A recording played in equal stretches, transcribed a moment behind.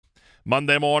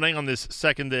Monday morning on this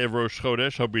second day of Rosh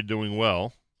Chodesh. Hope you're doing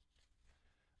well.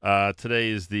 Today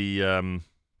is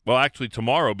actually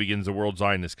tomorrow begins the World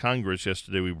Zionist Congress.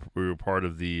 Yesterday we were part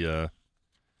of the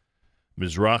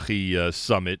Mizrahi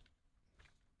summit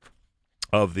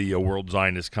of the World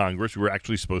Zionist Congress. We were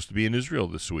actually supposed to be in Israel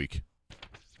this week.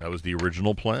 That was the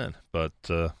original plan, but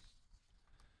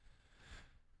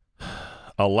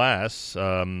alas,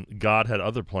 God had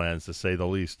other plans, to say the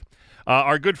least.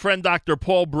 Our good friend Dr.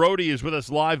 Paul Brody is with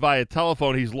us live via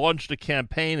telephone. He's launched a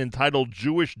campaign entitled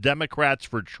Jewish Democrats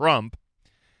for Trump.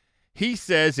 He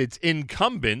says it's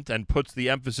incumbent, and puts the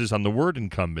emphasis on the word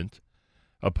incumbent,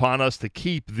 upon us to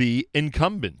keep the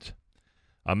incumbent.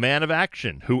 A man of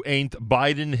action who ain't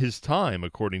biding his time,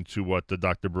 according to what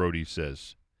Dr. Brody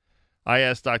says. I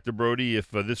asked Dr. Brody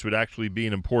if this would actually be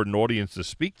an important audience to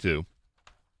speak to,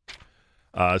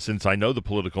 since I know the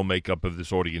political makeup of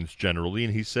this audience generally,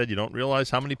 and he said, you don't realize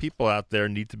how many people out there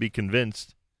need to be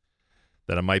convinced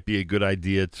that it might be a good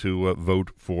idea to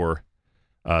vote for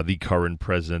the current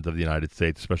president of the United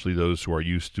States, especially those who are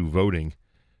used to voting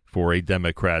for a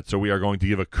Democrat. So we are going to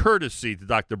give a courtesy to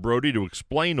Dr. Brody to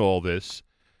explain all this.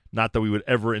 Not that we would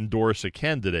ever endorse a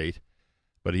candidate,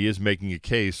 but he is making a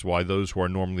case why those who are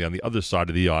normally on the other side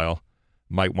of the aisle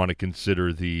might want to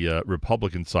consider the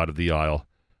Republican side of the aisle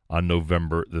on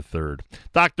November the 3rd.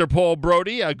 Dr. Paul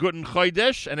Brody, a Guten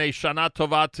Chodesh and a Shana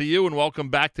Tova to you, and welcome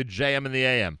back to JM in the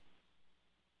AM.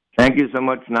 Thank you so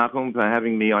much, Nachum, for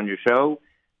having me on your show.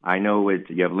 I know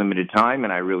you have limited time,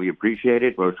 and I really appreciate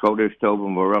it. Rosh Chodesh Tov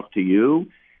and Baruch to you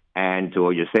and to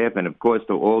all your staff, and, of course,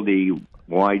 to all the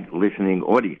wide listening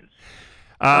audience.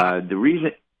 The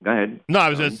reason... Go ahead. No, I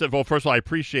was going to say, well, first of all, I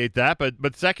appreciate that.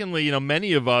 But secondly,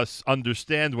 many of us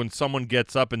understand when someone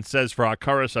gets up and says for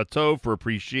Hakaras Hatov, for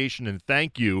appreciation and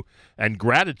thank you and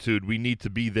gratitude, we need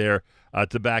to be there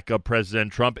to back up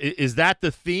President Trump. Is that the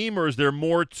theme, or is there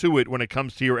more to it when it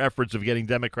comes to your efforts of getting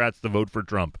Democrats to vote for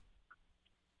Trump?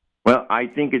 Well, I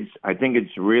think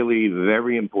it's really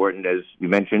very important, as you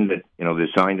mentioned, that the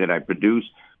sign that I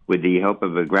produced with the help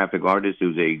of a graphic artist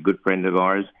who's a good friend of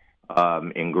ours,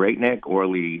 in Great Neck,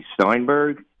 Orly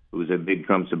Steinberg, who's a big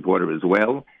Trump supporter as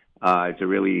well. It's a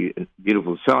really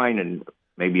beautiful sign, and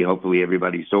maybe hopefully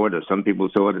everybody saw it, or some people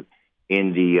saw it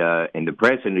in the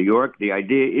press in New York. The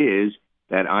idea is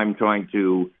that I'm trying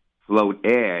to float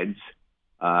ads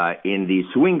in the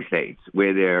swing states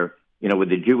where where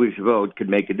the Jewish vote could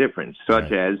make a difference,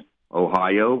 such as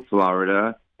Ohio,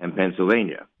 Florida, and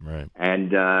Pennsylvania. Right.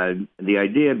 And the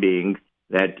idea being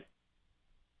that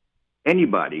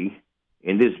anybody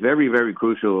in this very, very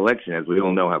crucial election, as we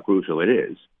all know how crucial it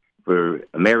is for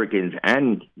Americans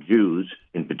and Jews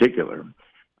in particular,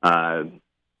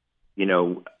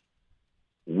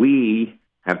 we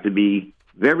have to be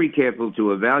very careful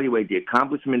to evaluate the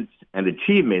accomplishments and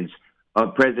achievements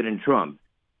of President Trump,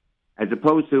 as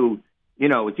opposed to,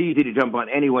 it's easy to jump on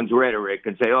anyone's rhetoric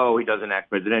and say, oh, he doesn't act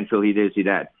presidential, he this, he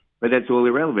that. But that's all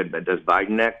irrelevant. But does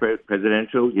Biden act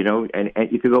presidential?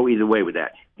 And you could go either way with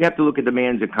that. You have to look at the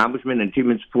man's accomplishment and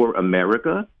achievements for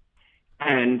America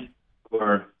and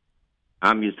for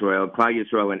Am Yisrael, Klal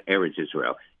Yisrael, and Eretz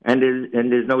Yisrael. And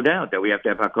there's no doubt that we have to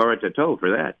have Hakaras Hatov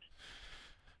for that.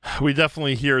 We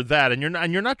definitely hear that, and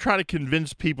you're not trying to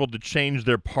convince people to change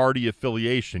their party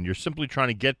affiliation. You're simply trying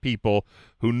to get people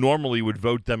who normally would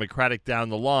vote Democratic down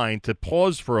the line to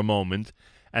pause for a moment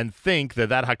and think that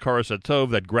Hakaras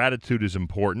Hatov, that gratitude is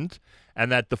important, and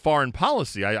that the foreign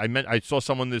policy. I saw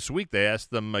someone this week. They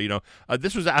asked them,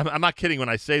 this was. I'm not kidding when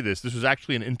I say this. This was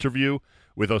actually an interview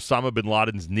with Osama bin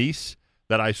Laden's niece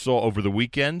that I saw over the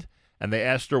weekend. And they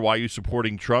asked her, why are you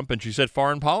supporting Trump? And she said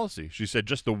foreign policy. She said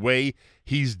just the way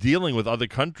he's dealing with other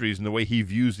countries and the way he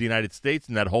views the United States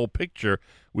and that whole picture,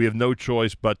 we have no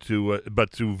choice but to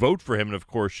vote for him. And, of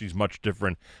course, she's much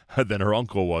different than her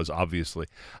uncle was, obviously.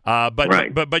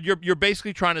 But you're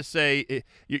basically trying to say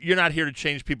you're not here to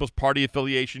change people's party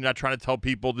affiliation. You're not trying to tell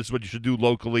people this is what you should do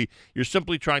locally. You're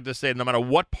simply trying to say no matter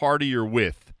what party you're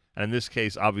with, and in this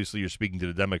case, obviously, you're speaking to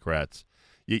the Democrats,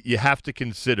 you have to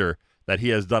consider that he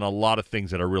has done a lot of things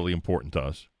that are really important to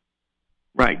us.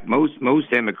 Right.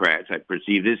 Most Democrats, I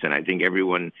perceive this, and I think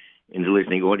everyone in the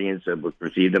listening audience would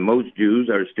perceive that most Jews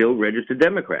are still registered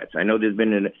Democrats. I know there's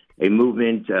been a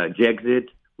movement, Jexit,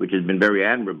 which has been very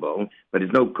admirable, but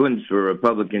it's no kunst for a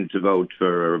Republican to vote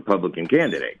for a Republican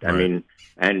candidate. Right. I mean,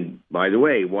 and by the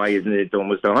way, why isn't it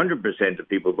almost 100% of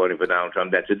people voting for Donald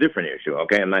Trump? That's a different issue.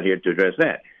 Okay, I'm not here to address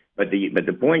that. But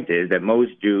the point is that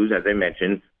most Jews, as I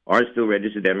mentioned, are still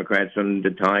registered Democrats from the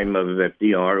time of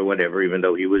FDR or whatever, even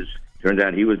though turns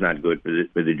out he was not good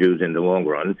for the Jews in the long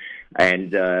run.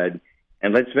 And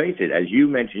let's face it, as you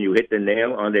mentioned, you hit the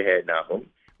nail on the head, Nahum.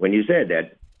 when you said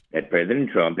that President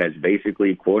Trump has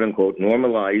basically, quote unquote,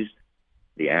 normalized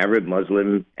the Arab,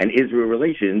 Muslim, and Israel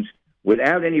relations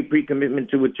without any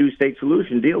pre-commitment to a two-state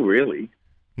solution deal, really.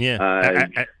 Yeah,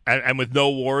 and with no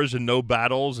wars and no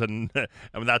battles and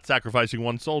without sacrificing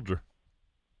one soldier.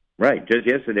 Right. Just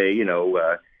yesterday,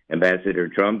 Ambassador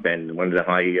Trump and one of the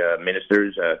high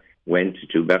ministers went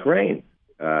to Bahrain.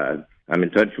 I'm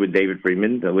in touch with David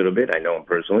Friedman a little bit. I know him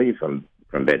personally from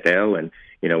Bethel and,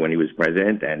 when he was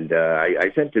president. And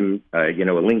I sent him, a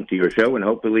link to your show, and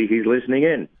hopefully he's listening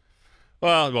in.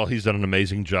 Well, he's done an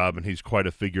amazing job, and he's quite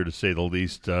a figure to say the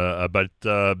least. But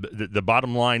the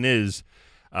bottom line is,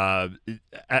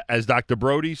 as Dr.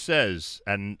 Brody says,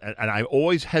 and I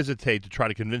always hesitate to try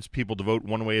to convince people to vote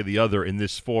one way or the other in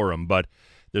this forum, but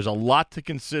there's a lot to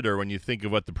consider when you think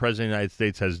of what the President of the United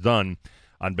States has done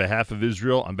on behalf of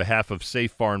Israel, on behalf of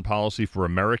safe foreign policy for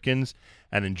Americans,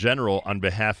 and in general on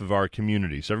behalf of our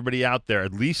community. So everybody out there,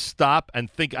 at least stop and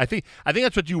think. I think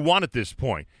that's what you want at this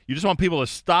point. You just want people to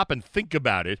stop and think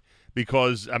about it,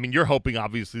 because you're hoping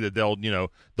obviously that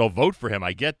they'll vote for him.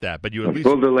 I get that, but you at least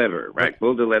pull the lever, right?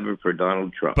 Pull the lever for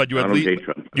Donald Trump. But you at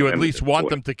least want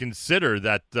them to consider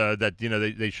that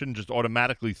they shouldn't just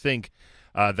automatically think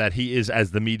that he is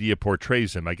as the media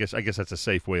portrays him. I guess that's a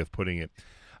safe way of putting it.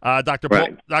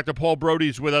 Dr. Paul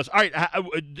Brody's with us. All right,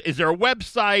 is there a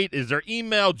website? Is there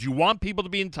email? Do you want people to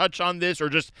be in touch on this, or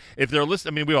just if they're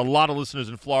listening? We have a lot of listeners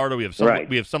in Florida. We have some. Right.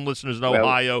 We have some listeners in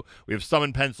Ohio. We have some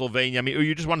in Pennsylvania. Or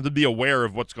you just wanted to be aware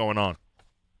of what's going on.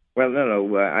 Well,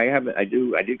 no. I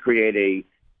did create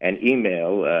an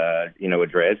email,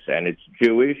 address, and it's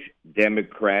Jewish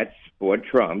Democrats for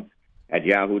Trump at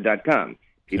yahoo.com.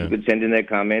 People could send in their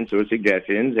comments or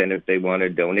suggestions, and if they want to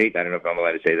donate, I don't know if I'm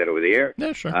allowed to say that over the air.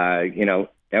 Yeah, sure. That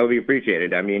would be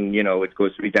appreciated. It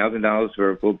costs $3,000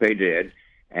 for a full-page ad,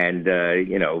 and,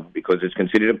 because it's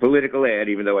considered a political ad,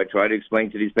 even though I try to explain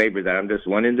to these papers that I'm just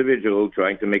one individual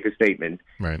trying to make a statement,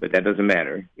 right. But that doesn't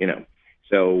matter,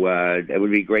 So that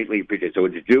would be greatly appreciated. So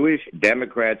it's Jewish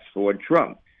Democrats for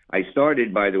Trump. I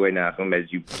started, by the way, Nachum,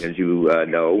 as you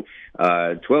know,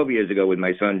 12 years ago with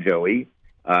my son Joey.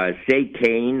 Say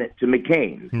Cain to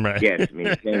McCain. Right. Yes,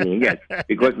 yes.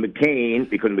 Because McCain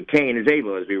is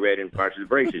able, as we read in Parshas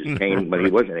Bracious. Cain, when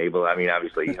he wasn't able,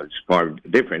 obviously it's far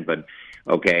different, but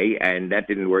okay, and that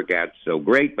didn't work out so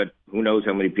great, but who knows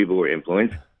how many people were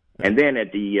influenced. And then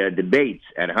at the debates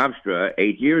at Hofstra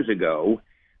 8 years ago,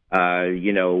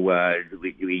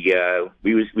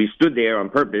 we stood there on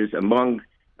purpose among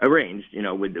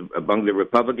the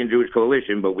Republican Jewish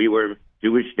coalition, but we were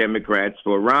Jewish Democrats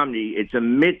for Romney. It's a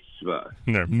mitzvah.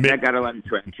 That got a lot of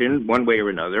traction one way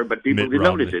or another, but people did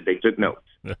notice it. They took notes.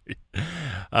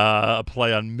 A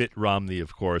play on Mitt Romney,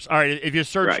 of course. All right, if you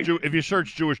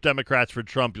search Jewish Democrats for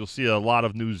Trump, you'll see a lot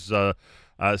of news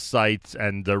sites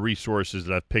and resources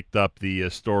that have picked up the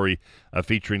story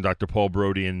featuring Dr. Paul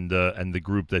Brody and the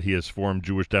group that he has formed,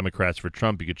 Jewish Democrats for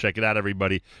Trump. You can check it out,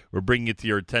 everybody. We're bringing it to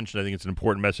your attention. I think it's an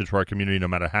important message for our community, no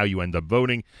matter how you end up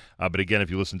voting. But again,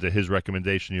 if you listen to his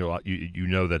recommendation, you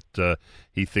know that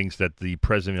he thinks that the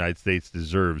President of the United States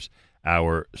deserves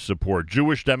our support.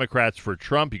 Jewish Democrats for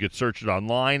Trump. You could search it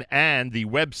online, and the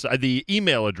website, the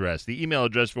email address if you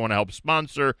want to help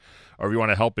sponsor, or if you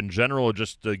want to help in general, or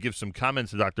just give some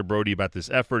comments to Dr. Brody about this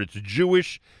effort. It's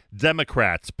Jewish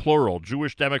Democrats, plural,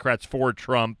 Jewish Democrats for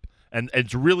Trump, and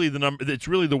it's really the number. It's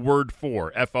really the word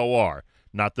for, FOR,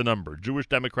 not the number. Jewish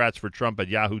Democrats for Trump at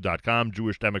yahoo.com.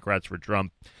 Jewish Democrats for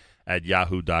Trump at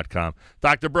yahoo.com.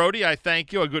 Dr. Brody, I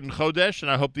thank you. A good Chodesh, and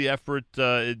I hope the effort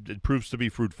it proves to be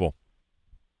fruitful.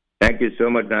 Thank you so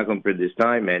much, Malcolm, for this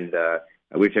time, and I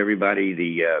wish everybody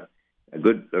a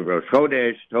good Rosh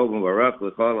Chodesh, Tov U'Barach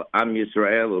L'Chol Am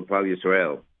Yisrael U'Klal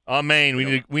Yisrael.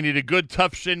 Amen. We need a good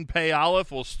Tufshin Pei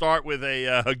Aleph. We'll start with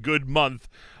a good month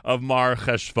of Mar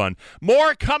Cheshvan.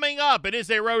 More coming up. It is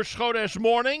a Rosh Chodesh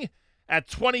morning at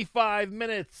 25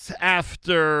 minutes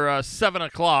after 7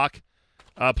 o'clock.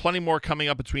 Plenty more coming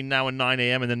up between now and 9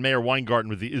 a.m., and then Mayor Weingarten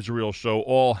with the Israel Show,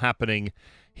 all happening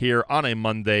here on a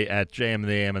Monday at JM in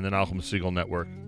the AM and the Nachum Segal Network.